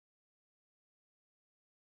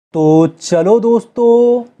तो चलो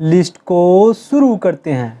दोस्तों, लिस्ट को शुरू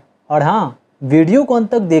करते हैं। और हाँ, वीडियो को अंत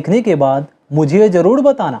तक देखने के बाद मुझे ज़रूर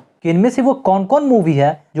बताना कि इनमें से वो कौन कौन मूवी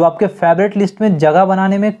है जो आपके फेवरेट लिस्ट में जगह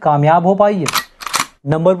बनाने में कामयाब हो पाई है।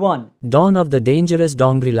 Number 1, Dawn of the Dangerous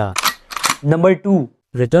Dongrila. Number 2,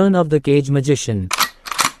 Return of the Cage Magician.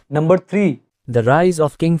 Number 3, The Rise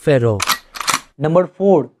of King Pharaoh. Number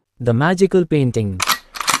 4, The Magical Painting.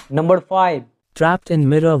 Number 5, Trapped in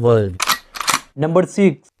Mirror World. Number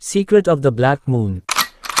 6, Secret of the Black Moon.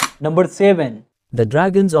 Number 7, The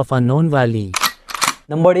Dragons of Unknown Valley.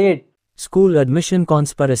 Number 8, School Admission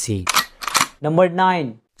Conspiracy. Number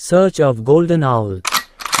 9, Search of Golden Owl.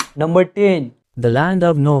 Number 10, The Land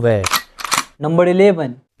of Nowhere. Number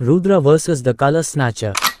 11, Rudra vs. the Color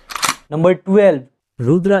Snatcher. Number 12,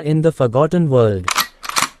 Rudra in the Forgotten World.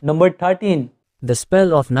 Number 13, The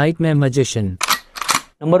Spell of Nightmare Magician.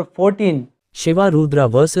 Number 14, Shiva Rudra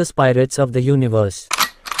vs. Pirates of the Universe.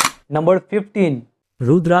 Number 15,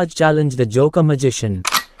 Rudraj challenge the Joker Magician.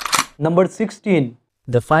 Number 16,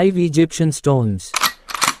 The Five Egyptian Stones.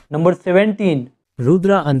 Number 17,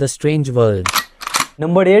 Rudra and the Strange World.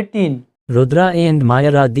 Number 18, Rudra and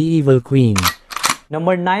Mayara the Evil Queen.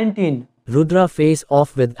 Number 19, Rudra face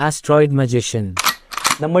off with Asteroid Magician.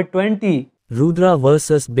 Number 20, Rudra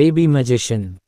vs. Baby Magician.